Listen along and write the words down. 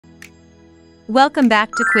Welcome back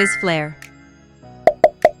to Quiz Flare.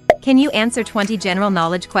 Can you answer 20 general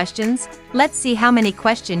knowledge questions? Let's see how many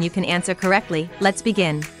questions you can answer correctly. Let's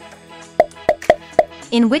begin.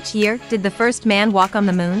 In which year did the first man walk on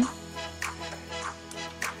the moon?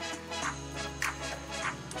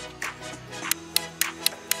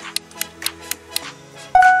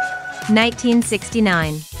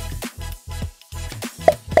 (1969).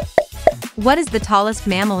 What is the tallest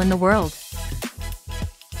mammal in the world?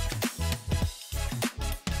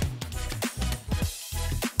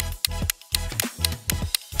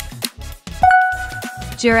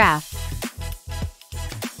 Giraffe.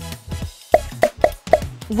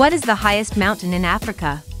 What is the highest mountain in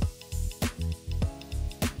Africa?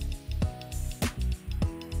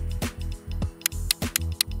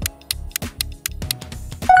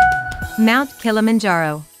 Mount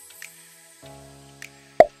Kilimanjaro.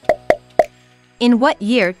 In what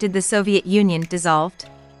year did the Soviet Union dissolve?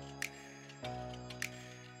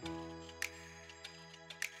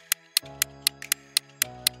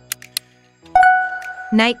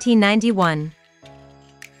 (1991).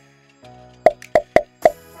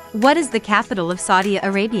 What is the capital of Saudi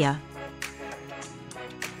Arabia?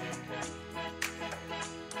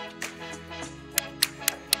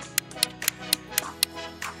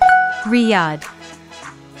 Riyadh.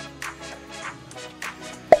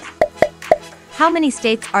 How many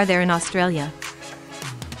states are there in Australia?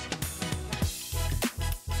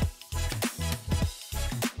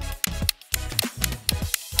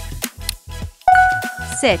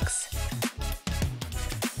 (6).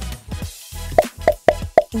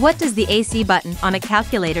 What does the AC button on a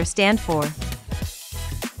calculator stand for?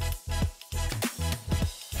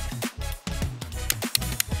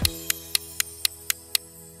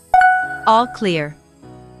 All clear.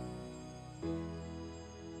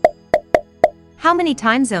 How many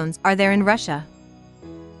time zones are there in Russia?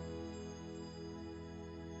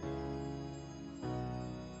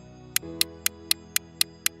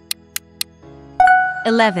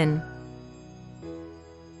 11.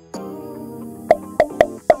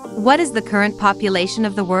 What is the current population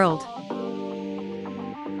of the world?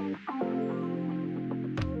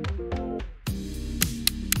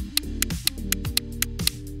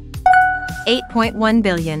 $8.1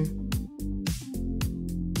 billion.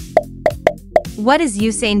 What is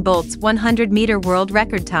Usain Bolt's 100-meter world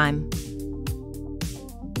record time?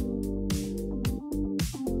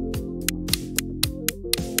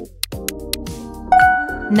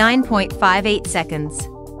 9.58 seconds.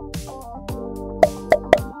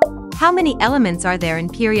 How many elements are there in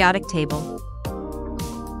periodic table?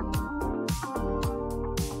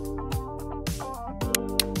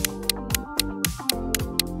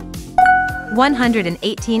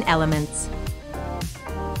 (118 elements).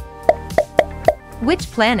 Which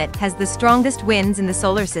planet has the strongest winds in the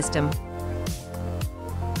solar system?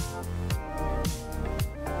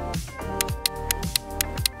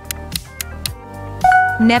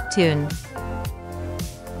 Neptune.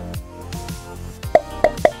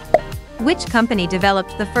 Which company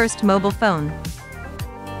developed the first mobile phone?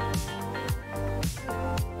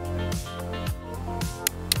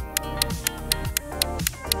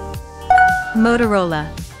 Motorola.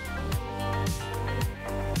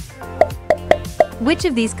 Which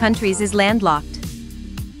of these countries is landlocked?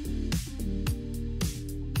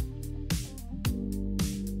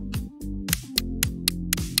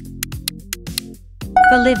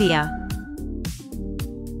 Bolivia.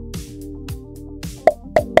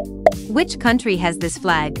 Which country has this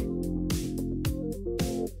flag?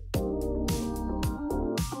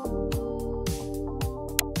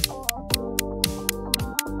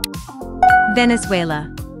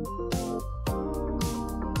 Venezuela.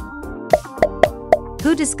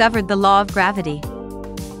 Who discovered the law of gravity?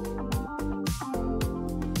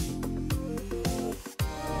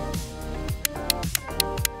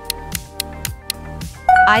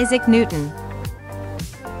 Isaac Newton.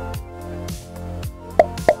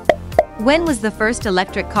 When was the first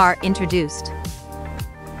electric car introduced?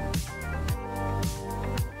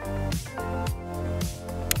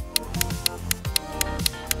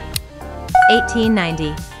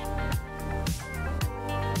 (1890).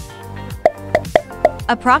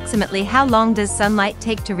 Approximately how long does sunlight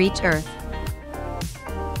take to reach Earth?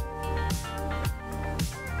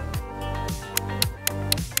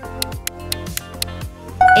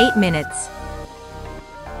 (8 minutes).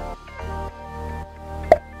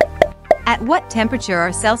 At what temperature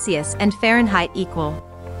are Celsius and Fahrenheit equal?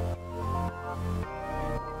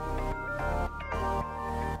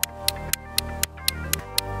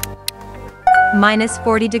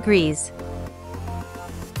 (-40 degrees).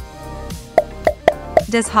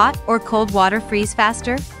 Does hot or cold water freeze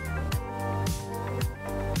faster?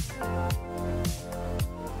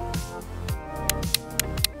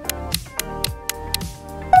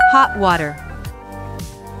 Hot water.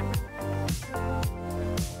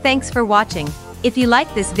 Thanks for watching. If you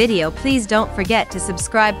like this video, please don't forget to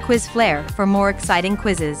subscribe Quiz Flair for more exciting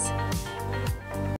quizzes.